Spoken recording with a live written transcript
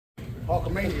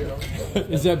Hulkamania, though.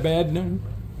 Is that bad? No.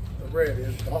 The red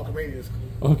is. The Hulkamania is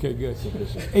cool. Okay, good.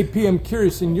 AP, I'm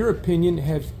curious, in your opinion,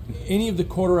 have any of the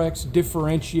quarterbacks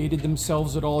differentiated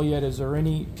themselves at all yet? Is there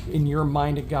any, in your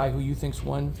mind, a guy who you think's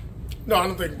won? No, I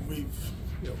don't think we've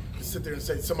can sit there and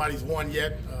say somebody's won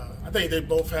yet. I think they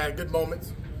both had good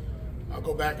moments. I'll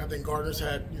go back. I think Gardner's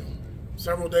had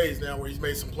several days now where he's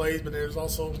made some plays, but there's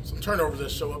also some turnovers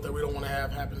that show up that we don't want to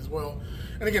have happen as well.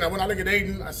 And again, when I look at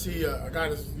Aiden, I see a guy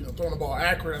that's throwing the ball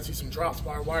accurate. I see some drops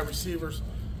by wide receivers.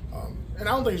 And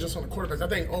I don't think it's just on the quarterbacks. I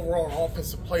think overall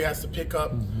offensive play has to pick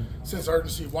up sense of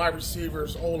urgency, wide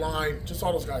receivers, O-line, just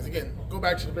all those guys. Again, go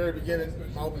back to the very beginning,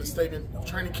 my opening statement of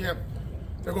training camp,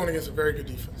 they're going against a very good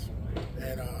defense.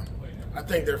 And I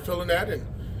think they're feeling that, and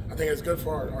I think it's good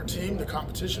for our team, the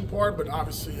competition part, but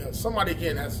obviously somebody,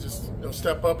 again, has to just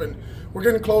step up, and we're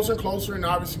getting closer and closer, and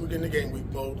obviously we're getting the game week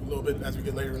mode a little bit as we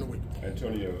get later in the week.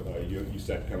 Antonio, you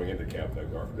said coming into camp that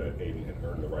Aiden had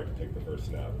earned the right to take the first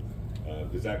snap.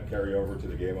 Does that carry over to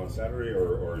the game on Saturday,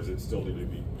 or is it still to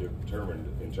be determined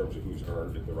in terms of who's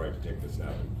earned the right to take the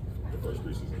snap in the first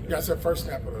preseason game? Yeah, I said first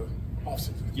snap of the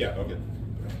offseason. Yeah, okay.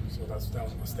 So that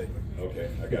was my statement. Okay,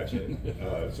 I got you.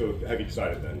 So have you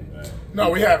decided then? No,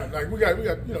 we haven't. Like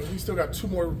we still got 2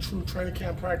 more true training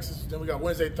camp practices. Then we got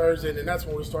Wednesday, Thursday, and then that's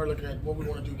when we'll start looking at what we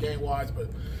want to do game wise. But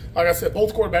like I said,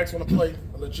 both quarterbacks want to play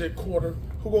a legit quarter.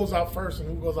 Who goes out first and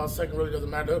who goes out second really doesn't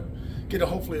matter. Get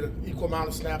hopefully an equal amount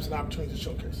of snaps and opportunities to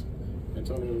showcase.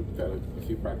 Antonio, you've got a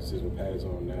few practices with pads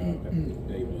on now. Have you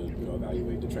been able to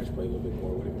evaluate the trench play a little bit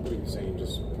more? What are you saying,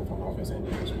 just from offense and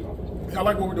defense? Yeah, I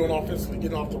like what we're doing offensively,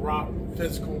 getting off the rock,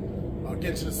 physical,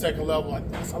 getting to the second level.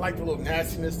 I like the little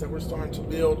nastiness that we're starting to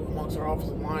build amongst our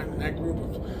offensive line and that group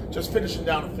of just finishing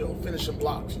down the field, finishing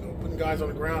blocks, putting guys on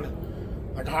the ground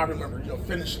and, like I remember,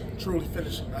 finishing, truly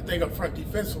finishing. I think up front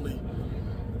defensively,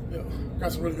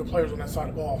 got some really good players on that side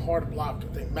of the ball, hard to block.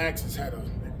 I think Max has had a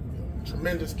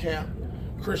tremendous camp.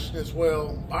 Christian as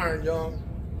well, Byron Young,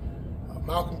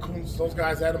 Malcolm Coons, those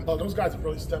guys, Adam Butler, those guys have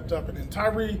really stepped up. And then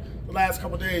Tyree, the last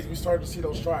couple of days, we started to see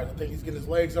those strides. I think he's getting his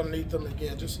legs underneath him.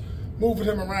 Again, just moving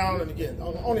him around. And again,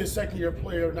 only a second-year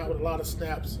player, not with a lot of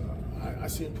snaps. I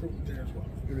see improvement there as well.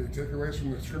 Any takeaways from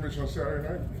the scrimmage on Saturday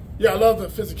night? Yeah, I love the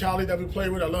physicality that we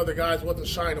played with. I love the guys wasn't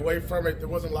shying away from it. There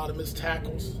wasn't a lot of missed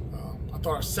tackles. I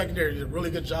thought our secondary did a really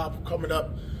good job of coming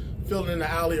up, filling in the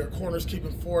alley, our corners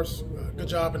keeping force. Good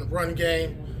job in the run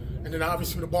game. And then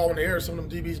obviously with the ball in the air, some of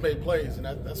them DBs made plays, and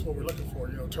that's what we're looking for.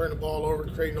 Turn the ball over,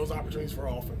 creating those opportunities for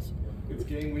our offense. It's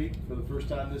game week for the first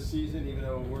time this season, even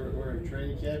though we're in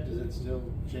training camp. Does it still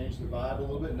change the vibe a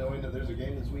little bit, knowing that there's a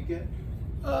game this weekend?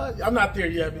 I'm not there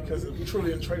yet because we're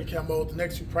truly in training camp mode. The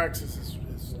next 2 practices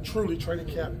is truly training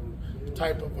camp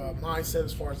type of mindset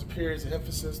as far as the periods and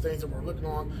emphasis, things that we're looking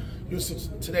on. You see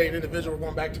today an individual, we're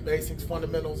going back to basics,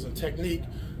 fundamentals, and technique.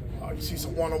 You see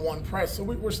some one-on-one press. So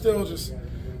we're still just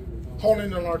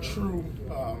honing on our true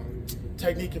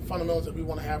technique and fundamentals that we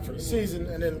want to have for the season.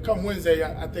 And then come Wednesday,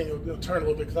 I think it'll turn a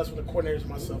little bit because that's when the coordinators and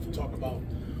myself will talk about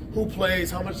who plays,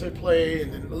 how much they play,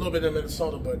 and then a little bit in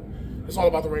Minnesota. But it's all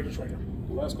about the Raiders right now.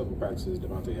 The last couple of practices,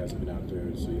 Devontae hasn't been out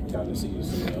there, so you've gotten to see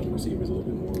some of the other receivers a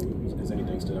little bit more. Has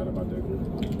anything stood out about that group?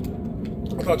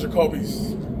 I thought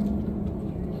Jacoby's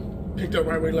picked up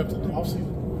right where he left it in the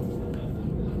offseason.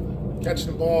 Catching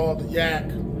the ball, the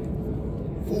yak,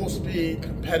 full speed,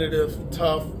 competitive,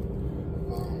 tough.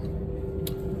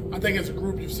 I think as a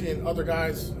group you've seen other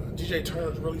guys, DJ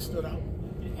Turner's really stood out.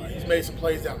 He's made some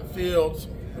plays down the field,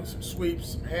 some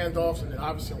sweeps, some handoffs, and then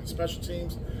obviously on the special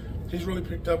teams, he's really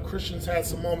picked up. Christian's had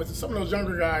some moments, and some of those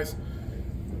younger guys,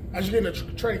 as you get in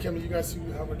the training camp, you guys see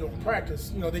how we're doing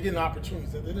practice, they're getting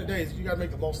opportunities. At the end of the day, you got to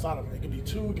make the most out of them. It could be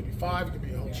 2, it could be 5, it could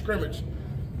be a whole scrimmage.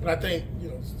 But I think,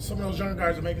 some of those younger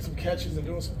guys are making some catches and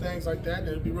doing some things like that, and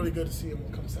it'd be really good to see them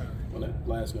come Saturday. On that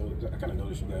last note, I kind of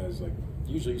noticed you guys,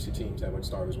 usually you see teams have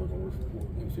starters working on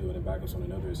one field and backups on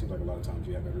another. It seems like a lot of times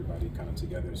you have everybody kind of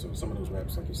together. So some of those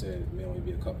reps, like you said, may only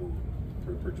be a couple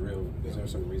per drill. Is there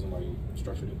some reason why you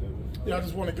structured it that way? Yeah, I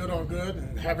just want to good on good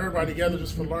and have everybody together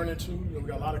just for learning too. We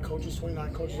got a lot of coaches,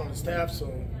 29 coaches on the staff,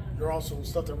 so you're also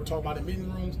stuff that we're talking about in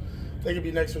meeting rooms. They could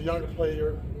be next to a younger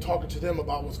player, talking to them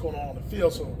about what's going on the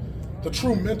field. So the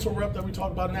true mental rep that we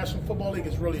talk about in the National Football League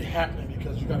is really happening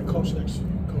because you got a coach next to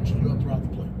you, coaching you up throughout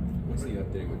the play. What's the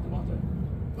update with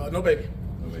Devontae? No baby.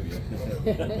 No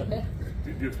baby.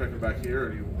 Do you expect him back here, or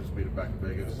do you just meet him back in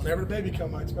Vegas? Whenever the baby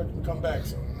comes, I expect him to come back.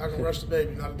 So I'm not going to rush the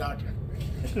baby, not a doctor.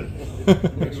 You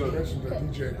mentioned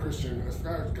DJ and Christian. As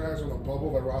guys on a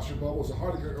bubble, like roster bubble, is it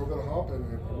hard to get over that hump? And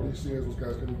what do you see as those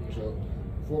guys can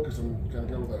focus and kind of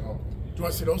get over that hump? Do I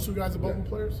see those 2 guys as bubble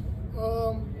players?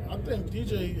 I think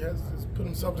DJ has put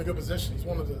himself in a good position. He's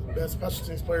one of the best special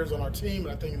teams players on our team,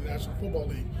 and I think in the National Football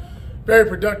League. Very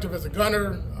productive as a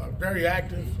gunner, very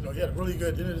active. He had a really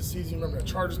good end of the season. Remember that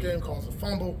Chargers game, caused a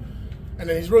fumble, and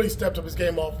then he's really stepped up his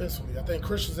game offensively. I think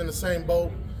Christian's in the same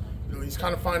boat. He's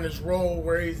kind of finding his role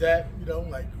where he's at.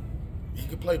 Like he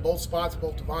can play both spots,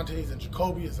 both Devontae's and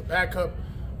Jacoby as a backup.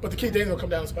 But the key thing will come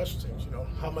down to special teams.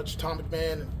 How much Tom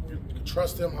McMahon you can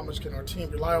trust him, how much can our team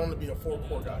rely on to be a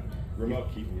four-core guy. Ramel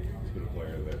Keaton has been a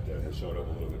player that has showed up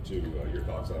a little bit too. Your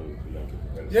thoughts on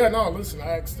that? Yeah, no, listen,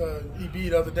 I asked EB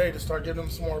the other day to start giving him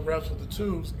some more reps with the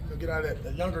twos. Get out of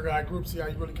that younger guy group, see how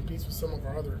he really competes with some of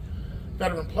our other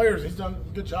veteran players. He's done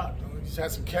a good job. He's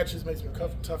had some catches, made some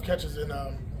tough catches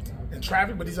in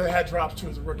traffic, but he's had drops too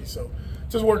as a rookie. So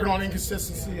just working on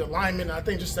inconsistency, alignment. I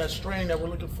think just that strain that we're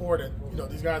looking for. That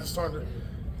these guys are starting to,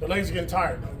 their legs are getting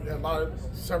tired. We have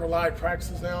several live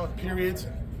practices now and periods.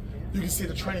 You can see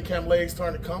the training camp legs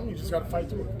starting to come. You just got to fight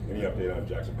through it. Any update on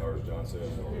Jackson Powers Johnson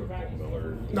or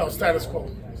Miller? No, status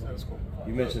quo. Status quo.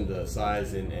 You mentioned the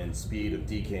size and speed of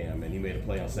DCAM, and he made a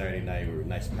play on Saturday night.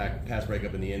 Nice pass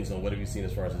breakup in the end zone. What have you seen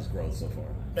as far as his growth so far?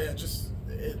 Man,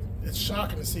 it's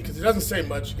shocking to see because he doesn't say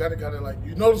much. You gotta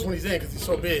you notice when he's in because he's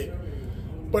so big,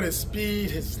 but his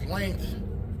speed, his length,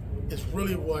 is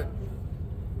really what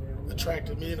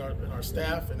attracted me and our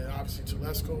staff, and then obviously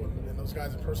Telesco and those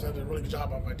guys in person did a really good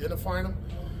job of identifying him.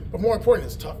 But more important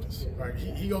is toughness, right?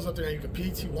 He goes up there and he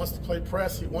competes. He wants to play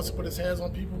press. He wants to put his hands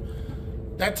on people.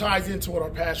 That ties into what our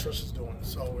pass rush is doing.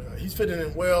 So he's fitting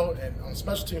in well, and on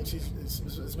special teams,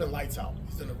 it's been lights out.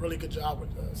 He's done a really good job with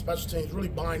special teams, really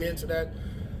buying into that.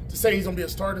 To say he's going to be a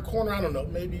starting corner, I don't know.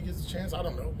 Maybe he gets a chance, I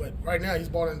don't know. But right now, he's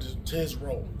bought into his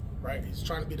role, right? He's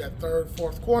trying to be that third,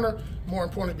 fourth corner. More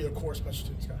importantly, be a core special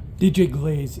teams guy. DJ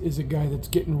Glaze is a guy that's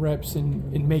getting reps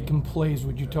and making plays.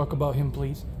 Would you talk about him,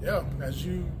 please? Yeah, as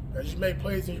you make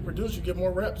plays and you produce, you get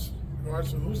more reps.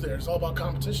 Regardless of who's there, it's all about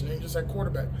competition. He ain't just that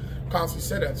quarterback. Constantly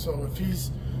said that. So if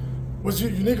what's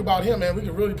unique about him, man, we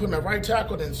can really put him at right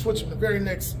tackle, then switch him to the very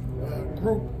next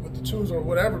group with the twos or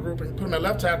whatever group, and put him at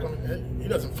left tackle, and he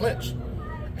doesn't flinch.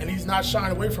 And he's not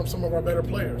shying away from some of our better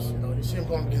players. You see him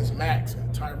going against Max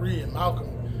and Tyree and Malcolm,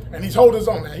 and he's holding his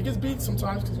own. Now he gets beat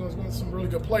sometimes because he's against some really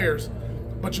good players,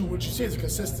 but what you see is a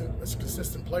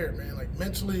consistent player, man. Like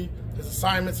mentally, his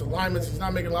assignments, alignments, he's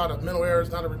not making a lot of mental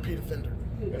errors, not a repeat offender.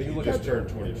 I think he just turned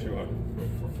 22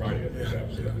 on Friday, I think,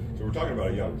 actually. So we're talking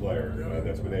about a young player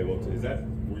that's been able to.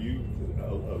 Were you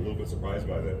a little bit surprised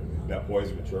by that poise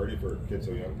and maturity for a kid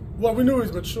so young? Well, we knew he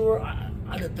was mature.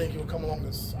 I didn't think he would come along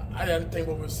this. I didn't think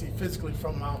what we would see physically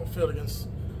from him out on the field against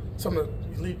some of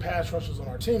the elite pass rushers on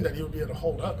our team that he would be able to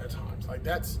hold up at times. Like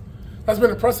that's been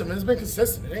impressive, and it's been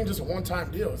consistent. It ain't just a one-time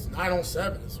deal. It's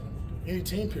 9-on-7. It's any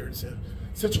team period. It's a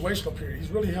situational period. He's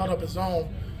really held up his own.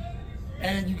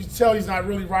 And you can tell he's not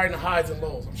really riding the highs and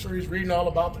lows. I'm sure he's reading all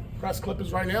about the press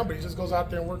clippings right now, but he just goes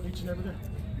out there and works each and every day.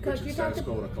 Coach, you talked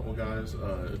about a couple guys.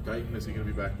 Guyton, is he going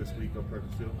to be back this week on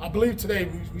practice field? I believe today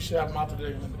we should have him out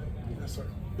today. Yes, sir.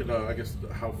 And, I guess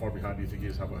how far behind do you think he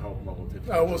is? How level did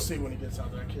we'll see when he gets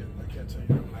out there. I can't tell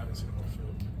you. I haven't seen him on the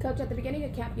field. Coach, at the beginning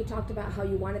of camp, you talked about how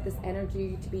you wanted this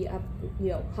energy to be up,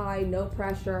 high, no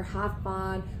pressure, have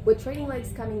fun. With training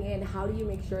legs coming in, how do you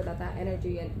make sure that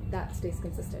energy and that stays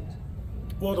consistent?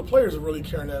 Well, the players are really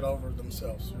carrying that over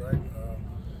themselves, right?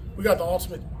 We got the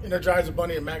ultimate Energizer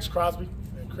Bunny and Max Crosby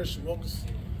and Christian Wilkes.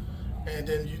 And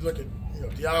then you look at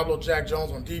Diablo, Jack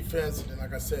Jones on defense, and then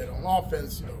like I said, on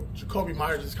offense, Jacoby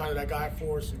Myers is kind of that guy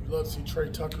for us. And we love to see Trey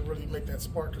Tucker really make that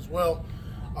spark as well.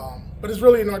 But it's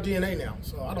really in our DNA now,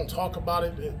 so I don't talk about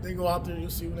it. If they go out there, you'll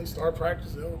see when they start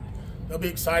practice, they'll be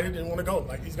excited and want to go.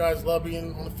 Like these guys love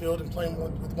being on the field and playing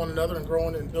with one another and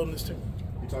growing and building this team.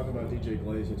 You talk about DJ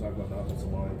Glaze, you talk about the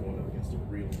offensive line going up against a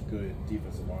really good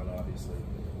defensive line, obviously.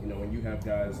 When you have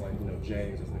guys like,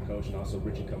 James as the coach and also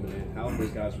Richie coming in, how have those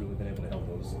guys really been able to help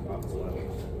those offensive linemen?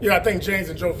 Yeah, I think James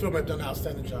and Joe Philbin have done an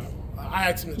outstanding job. I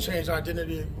asked him to change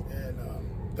identity and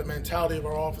the mentality of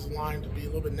our offensive line to be a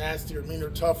little bit nastier, meaner,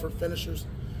 tougher finishers.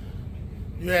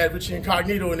 You had Richie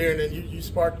Incognito in there, and then you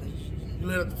sparked, you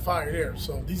lit up the fire there.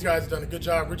 So these guys have done a good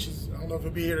job. Richie's, I don't know if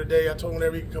he'll be here today. I told him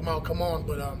whenever he can come out, come on.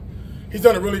 But he's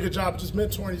done a really good job just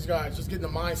mentoring these guys, just getting the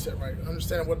mindset right,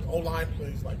 understanding what O-line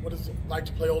plays like, what is it like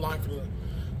to play O-line for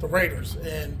the Raiders.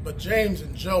 But James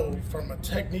and Joe, from a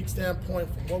technique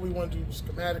standpoint, from what we want to do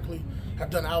schematically, have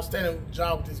done an outstanding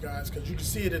job with these guys because you can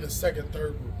see it in the second,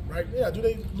 third group, right? Yeah, do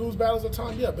they lose battles at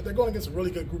times? Yeah, but they're going against a really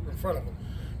good group in front of them.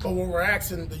 But what we're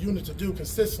asking the unit to do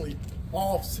consistently,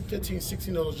 all 15,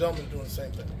 16 of those gentlemen are doing the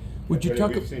same thing. Would you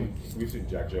talk? We've seen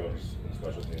Jack Jones in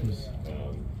special teams.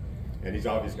 And he's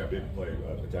obviously got big play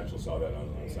potential. Saw that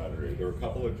on Saturday. There were a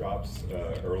couple of drops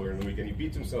earlier in the week, and he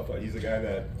beats himself up. He's a guy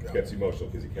that gets emotional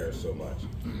because he cares so much.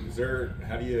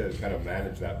 How do you kind of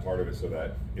manage that part of it so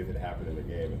that if it happened in the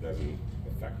game, it doesn't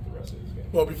affect the rest of his game?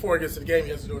 Well, before he gets to the game, he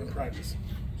has to do it in practice.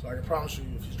 So I can promise you,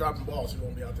 if he's dropping balls, he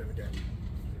won't be out there in the game.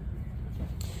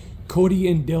 Cody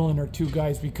and Dylan are two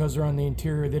guys, because they're on the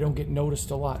interior, they don't get noticed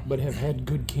a lot, but have had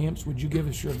good camps. Would you give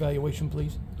us your evaluation,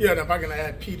 please? Yeah, and if I can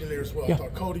add Pete in there as well. Yeah. I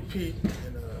thought Cody, Pete,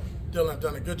 and Dylan have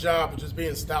done a good job of just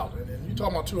being stout. And you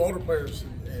talking about two older players,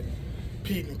 and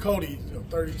Pete and Cody,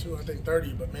 32, I think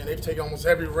 30, but man, they've taken almost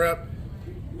every rep.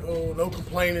 No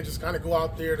complaining, just kind of go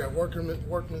out there, that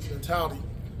workman's mentality.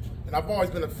 And I've always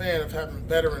been a fan of having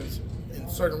veterans in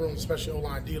certain rooms, especially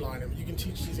O-line, D-line. I mean, you can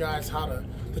teach these guys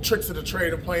the tricks of the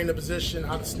trade of playing the position,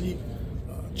 how to sneak,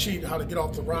 cheat, how to get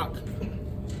off the rock,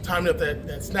 timing up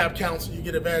that snap count so you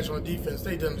get advantage on the defense.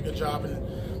 They've done a good job.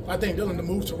 And I think Dylan, the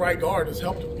move to right guard has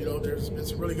helped him. There's been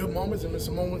some really good moments and been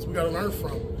some moments we got to learn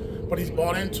from. But he's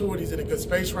bought into it. He's in a good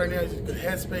space right now. He's in a good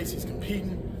headspace. He's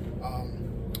competing.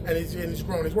 And he's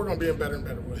growing. He's working on being better and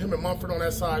better. With him and Mumford on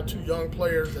that side, two young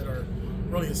players that are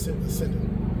really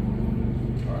ascending.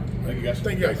 All right. Thank you, guys.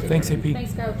 Thank you, guys. Thanks, AP.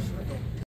 Thanks, Coach.